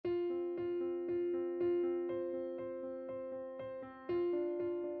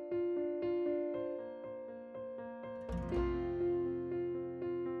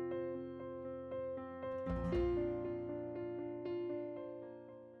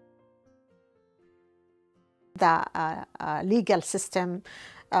the legal system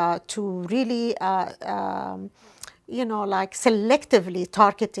to really like selectively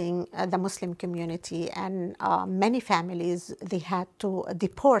targeting the Muslim community, and many families, they had to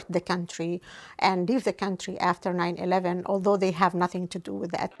deport the country and leave the country after 9/11, although they have nothing to do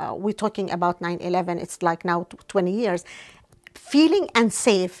with that. We're talking about 9/11, it's like now 20 years. Feeling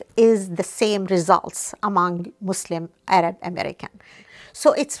unsafe is the same results among Muslim Arab American. So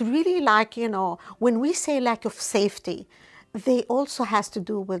it's really like, when we say lack of safety, they also has to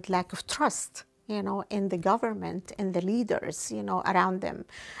do with lack of trust, in the government, in the leaders, around them.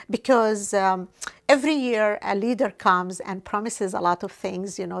 Because every year a leader comes and promises a lot of things,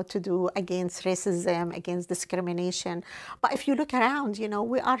 to do against racism, against discrimination. But if you look around,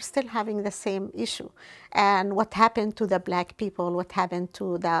 we are still having the same issue. And what happened to the Black people, what happened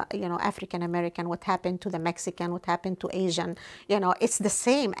to the, African American, what happened to the Mexican, what happened to Asian, it's the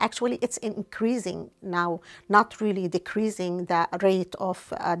same. Actually, it's increasing now, not really decreasing the rate of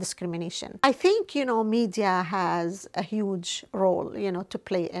discrimination. I think, media has a huge role, to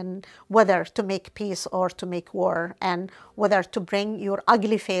play in whether to make peace or to make war, and whether to bring your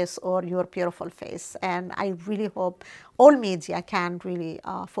ugly face or your beautiful face. And I really hope all media can really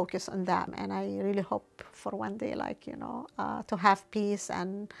focus on that. And I really hope for one day, to have peace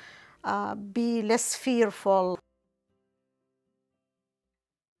and be less fearful.